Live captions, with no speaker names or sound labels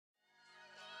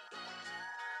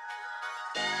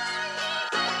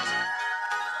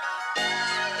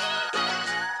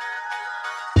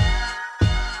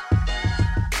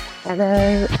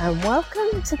Hello and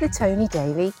welcome to the Tony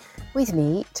Daily with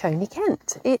me, Tony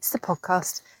Kent. It's the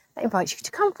podcast that invites you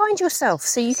to come find yourself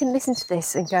so you can listen to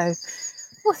this and go,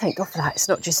 well, thank God for that. It's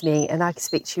not just me. And I can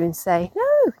speak to you and say,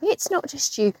 no, it's not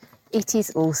just you. It is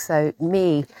also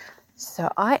me.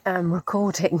 So I am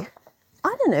recording,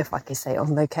 I don't know if I can say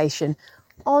on location,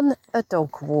 on a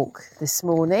dog walk this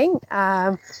morning,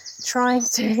 trying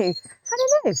to, I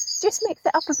don't know, just mix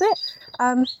it up a bit.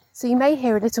 So you may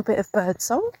hear a little bit of bird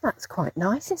song. That's quite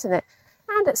nice, isn't it?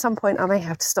 And at some point I may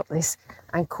have to stop this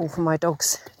and call for my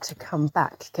dogs to come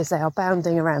back because they are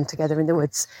bounding around together in the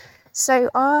woods. So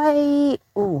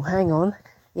hang on.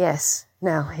 Yes,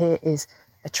 now here is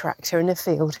a tractor in a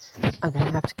field. I'm going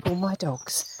to have to call my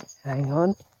dogs. Hang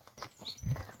on.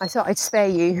 I thought I'd spare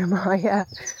you my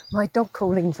dog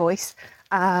calling voice.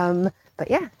 But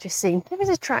yeah, just seen there is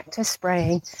a tractor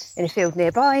spraying in a field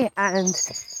nearby. And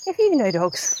if you know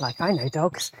dogs, like I know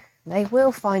dogs, they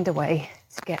will find a way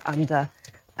to get under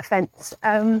a fence.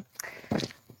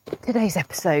 Today's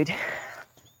episode.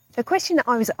 The question that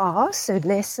I was asked, so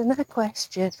listener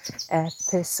question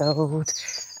episode.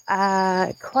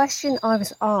 Question I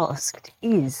was asked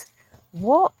is,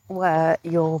 what were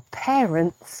your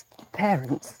parents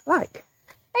like?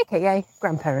 AKA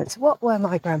grandparents. What were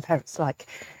my grandparents like?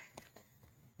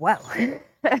 Well,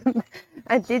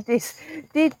 and did this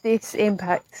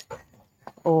impact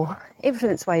or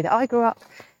influence the way that I grew up?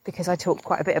 Because I talk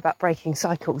quite a bit about breaking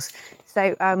cycles.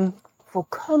 So for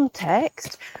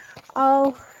context,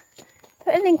 I'll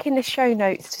put a link in the show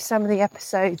notes to some of the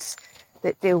episodes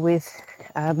that deal with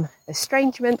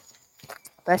estrangement.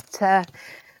 But I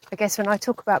guess when I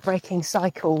talk about breaking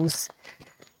cycles,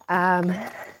 there's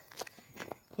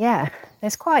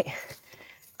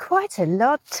quite a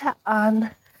lot to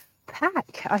unpack.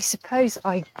 I suppose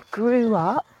I grew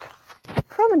up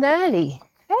from an fairly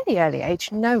early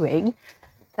age knowing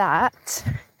that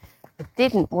I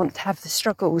didn't want to have the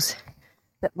struggles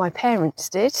that my parents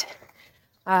did.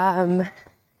 And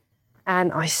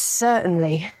I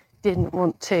certainly didn't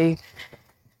want to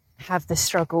have the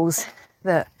struggles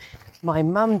that my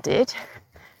mum did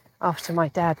after my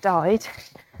dad died.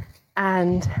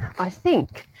 And I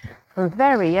think from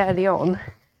very early on,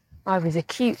 I was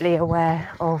acutely aware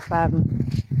of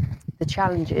the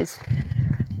challenges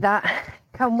that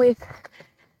come with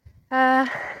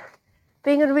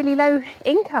being on a really low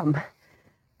income.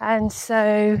 And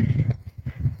so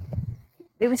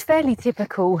it was fairly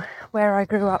typical where I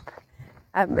grew up.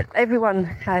 Everyone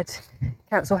had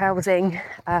council housing,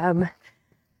 and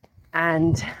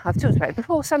I've talked about it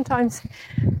before. Sometimes,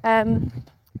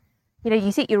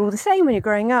 you think you're all the same when you're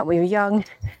growing up, when you're young,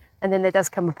 and then there does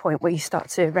come a point where you start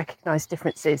to recognise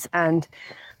differences. And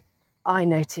I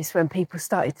noticed when people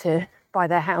started to buy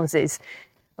their houses,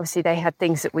 obviously they had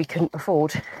things that we couldn't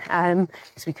afford,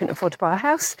 because we couldn't afford to buy a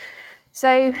house.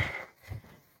 So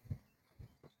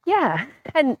yeah,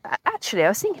 and actually I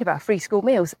was thinking about free school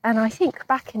meals, and I think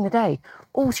back in the day,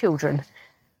 all children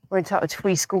were entitled to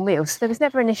free school meals. There was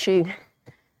never an issue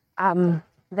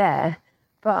there,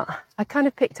 but I kind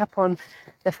of picked up on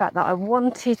the fact that I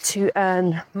wanted to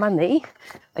earn money.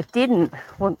 I didn't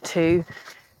want to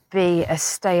be a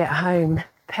stay-at-home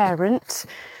parent.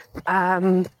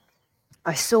 I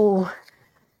saw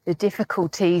the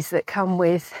difficulties that come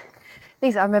with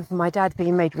things. I remember my dad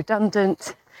being made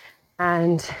redundant,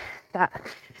 and that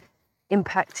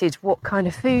impacted what kind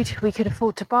of food we could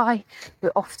afford to buy.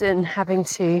 We're often having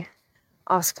to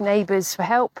ask neighbours for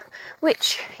help,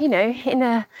 which, in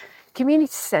a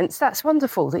community sense, that's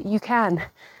wonderful that you can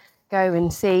go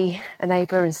and see a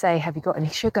neighbour and say, have you got any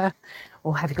sugar?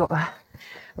 Or have you got a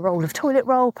roll of toilet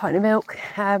roll, pint of milk?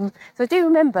 So I do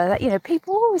remember that,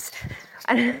 people always,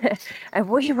 and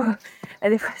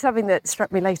something that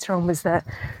struck me later on was that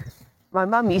my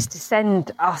mum used to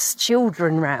send us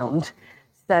children round.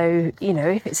 So,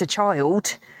 if it's a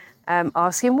child,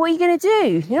 asking, what are you going to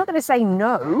do? You're not going to say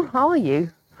no, are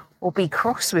you? Or be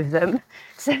cross with them.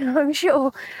 So I'm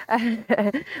sure my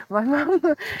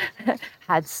mum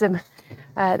had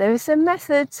there was some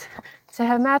methods to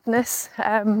her madness.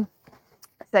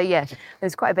 So yeah,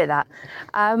 there's quite a bit of that.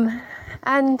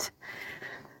 And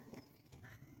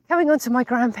coming on to my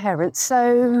grandparents,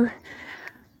 so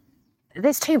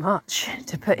there's too much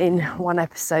to put in one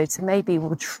episode, so maybe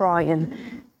we'll try and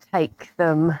take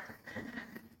them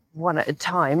one at a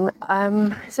time.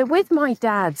 So with my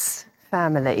dad's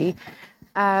family,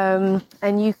 and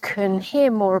you can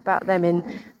hear more about them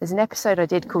there's an episode I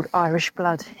did called Irish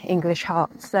Blood, English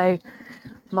Heart. So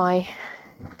my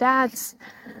dad's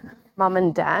mum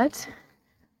and dad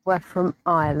were from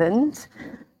Ireland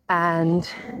and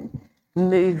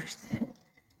moved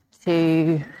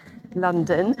to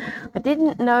London. I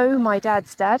didn't know my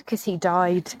dad's dad because he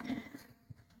died.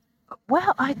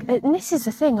 Well, and this is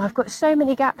the thing, I've got so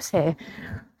many gaps here.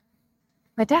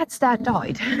 My dad's dad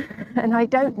died, and I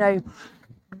don't know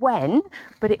when,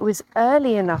 but it was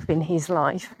early enough in his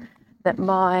life that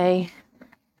my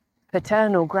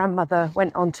paternal grandmother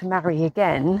went on to marry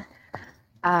again.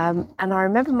 And I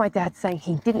remember my dad saying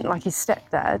he didn't like his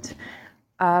stepdad.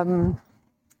 But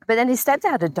then his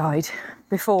stepdad had died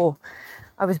before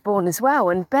I was born as well.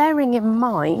 And bearing in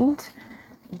mind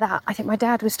that I think my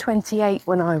dad was 28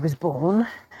 when I was born.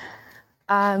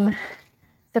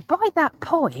 So by that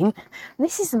point, and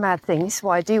this is the mad thing, this is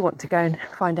why I do want to go and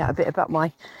find out a bit about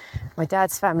my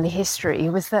dad's family history,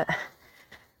 was that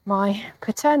my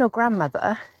paternal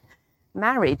grandmother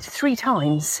married 3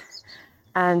 times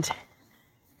and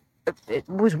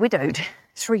was widowed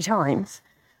 3 times.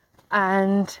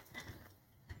 And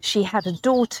she had a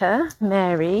daughter,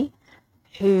 Mary,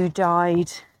 who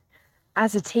died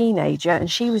as a teenager,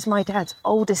 and she was my dad's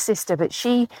older sister, but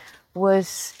she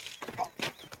was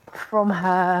from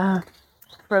my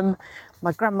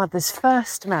grandmother's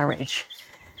first marriage.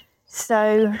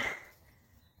 So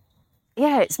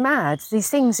yeah, it's mad, these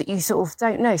things that you sort of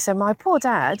don't know. So my poor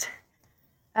dad,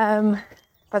 by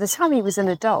the time he was an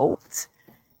adult,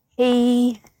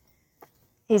 his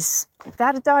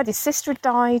dad had died, his sister had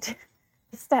died,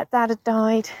 his stepdad had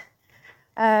died.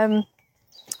 And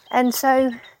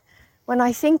so when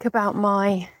I think about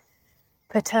my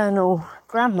paternal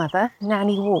grandmother,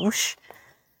 Nanny Walsh,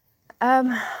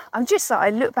 I'm just like, I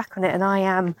look back on it and I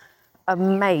am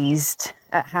amazed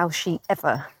at how she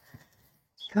ever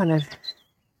kind of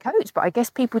coped, but I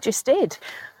guess people just did.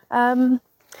 And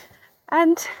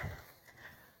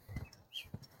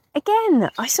again,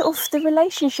 the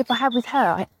relationship I had with her,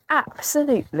 I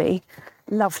absolutely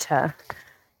loved her.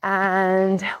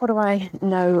 And what do I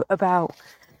know about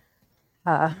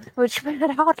her? Well, she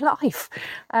had a hard life.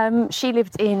 She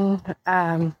lived in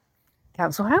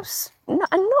council house, and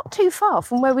not too far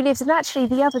from where we lived. And actually,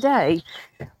 the other day,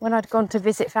 when I'd gone to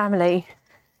visit family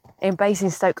in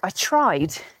Basingstoke, I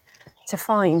tried to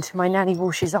find my Nanny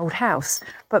Walsh's old house,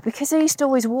 but because I used to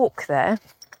always walk there,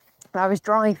 when I was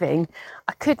driving,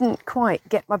 I couldn't quite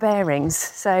get my bearings.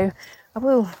 So I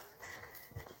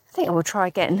think I will try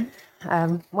again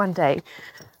one day.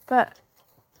 But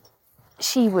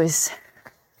she was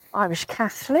Irish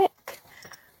Catholic,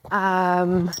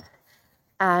 and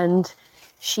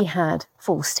she had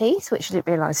false teeth, which I didn't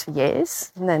realise for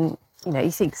years. And then, you know,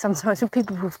 you think sometimes when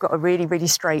people have got a really, really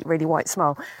straight, really white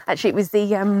smile, actually it was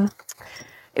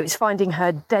finding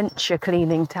her denture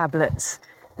cleaning tablets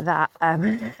that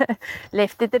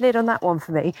lifted the lid on that one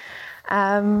for me.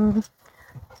 And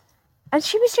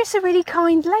she was just a really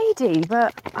kind lady,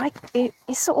 but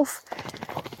it's sort of,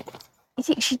 you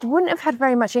think she wouldn't have had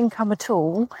very much income at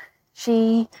all.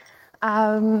 She,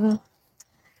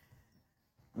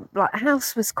 like, the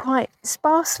house was quite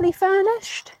sparsely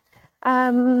furnished.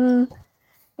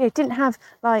 It didn't have,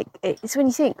 like, it's when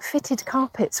you think fitted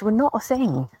carpets were not a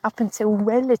thing up until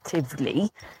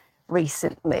relatively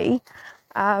recently.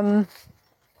 And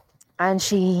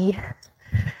she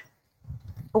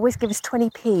always gives us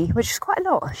 20p, which is quite a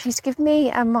lot. She used to give me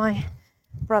and my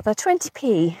brother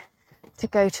 20p to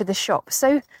go to the shop.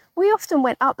 So we often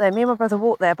went up there, me and my brother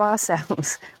walked there by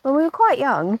ourselves. When we were quite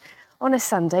young, on a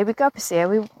Sunday, we'd go up and see her.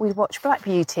 We'd watch Black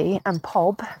Beauty and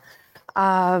Pob,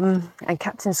 and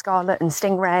Captain Scarlet and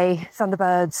Stingray,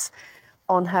 Thunderbirds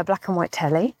on her black and white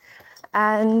telly.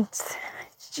 And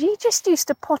she just used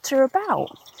to potter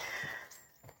about.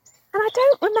 And I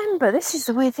don't remember, this is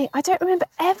the weird thing, I don't remember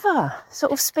ever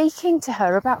sort of speaking to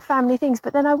her about family things,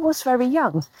 but then I was very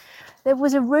young. There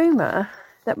was a rumour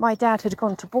that my dad had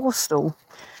gone to Borstal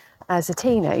as a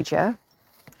teenager.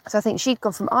 So I think she'd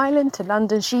gone from Ireland to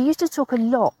London. She used to talk a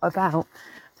lot about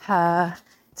her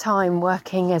time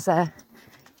working as a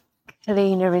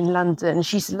cleaner in London.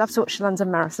 She used to love to watch the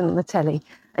London Marathon on the telly,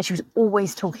 and she was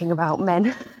always talking about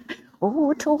men.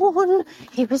 Oh, Torn,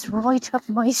 he was right up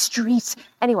my street.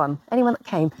 Anyone that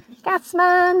came. Gas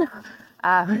man,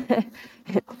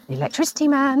 electricity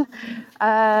man.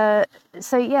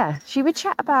 So yeah, she would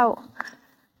chat about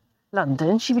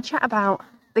London. She would chat about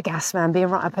the gas man being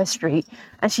right up her street.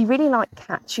 And she really liked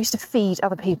cats. She used to feed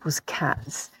other people's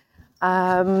cats.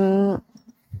 And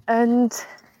I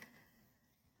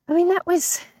mean, that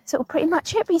was sort of pretty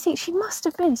much it. But you think she must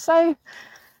have been so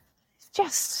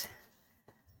just,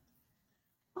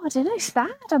 I don't know,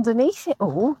 sad underneath it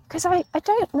all, because I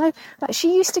don't know, like,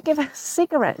 she used to give us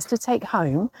cigarettes to take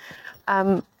home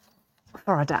for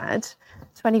our dad,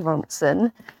 20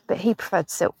 Ronson, but he preferred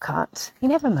silk cut. He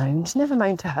never moaned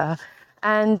to her.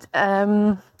 And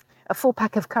a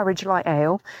 4-pack of Courage Light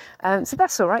Ale. So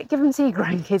that's all right. Give them to your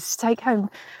grandkids to take home.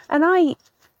 And I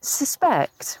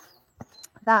suspect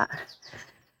that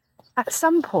at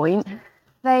some point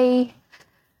they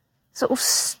sort of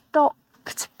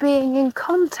stopped being in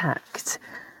contact.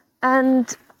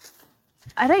 And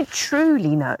I don't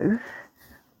truly know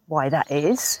why that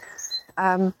is.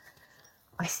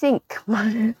 I think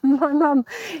my mum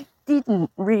didn't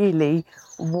really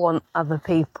want other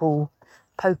people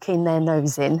poking their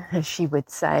nose in, as she would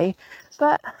say.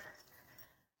 But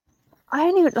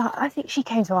I think she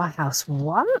came to our house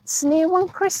once near one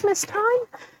Christmas time.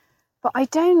 But I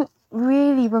don't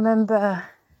really remember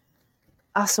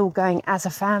us all going as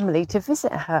a family to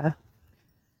visit her.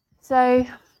 So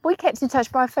we kept in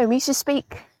touch by phone. We used to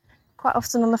speak quite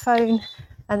often on the phone.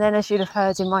 And then, as you'd have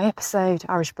heard in my episode,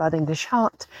 Irish Blood, English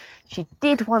Heart, she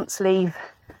did once leave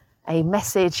a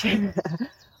message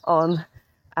on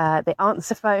the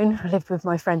answer phone. I lived with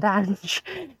my friend Ange,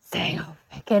 saying, "Oh,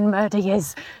 fucking murder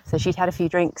yous." So she'd had a few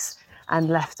drinks and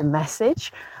left a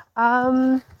message.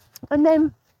 And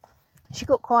then she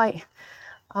got quite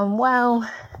unwell.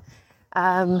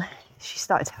 She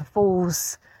started to have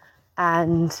falls,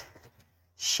 and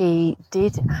she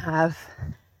did have...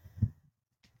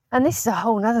 And this is a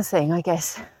whole other thing, I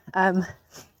guess. I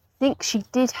think she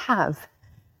did have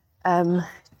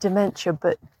dementia,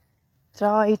 but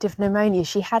died of pneumonia.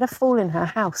 She had a fall in her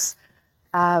house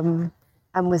and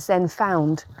was then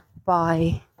found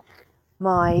by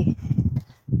my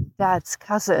dad's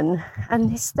cousin.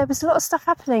 And there was a lot of stuff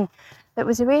happening that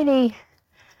was it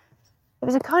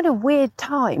was a kind of weird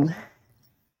time,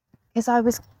 because I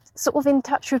was sort of in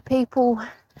touch with people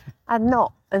and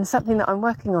not. And something that I'm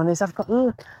working on is I've got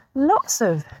lots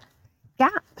of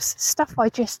gaps, stuff I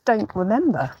just don't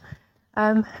remember,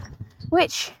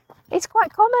 which is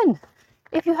quite common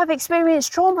if you have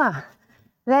experienced trauma.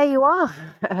 There you are,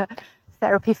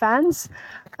 therapy fans.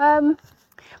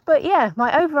 But yeah,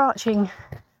 my overriding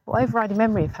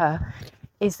memory of her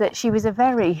is that she was a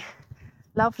very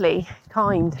lovely,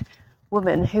 kind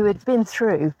woman who had been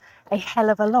through a hell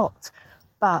of a lot.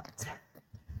 But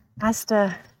as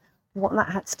to what that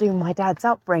had to do with my dad's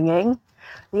upbringing,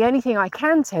 the only thing I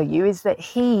can tell you is that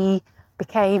he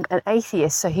became an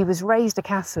atheist, so he was raised a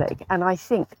Catholic, and I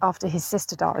think after his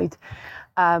sister died,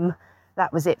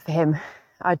 that was it for him.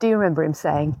 I do remember him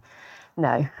saying,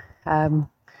 no,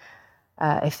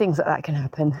 if things like that can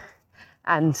happen,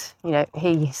 and, you know,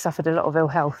 he suffered a lot of ill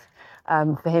health,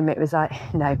 for him it was like,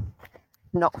 no,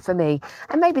 not for me.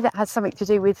 And maybe that has something to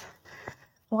do with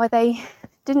why they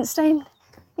didn't stay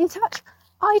in touch.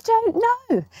 I don't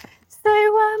know.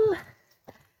 So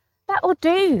that'll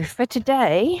do for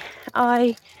today.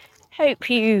 I hope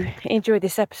you enjoyed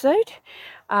this episode.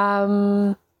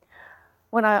 When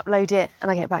I upload it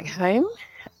and I get back home,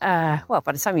 well,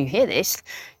 by the time you hear this,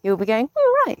 you'll be going,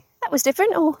 oh, right, that was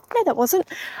different, or no, that wasn't.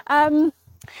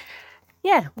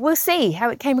 Yeah, we'll see how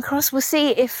it came across. We'll see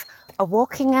if a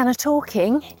walking and a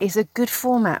talking is a good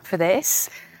format for this.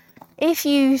 If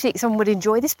you think someone would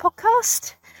enjoy this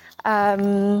podcast,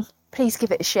 please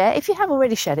give it a share. If you have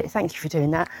already shared it, thank you for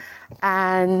doing that.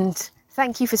 And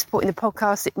thank you for supporting the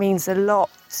podcast. It means a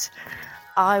lot.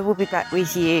 I will be back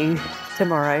with you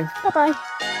tomorrow.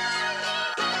 Bye-bye.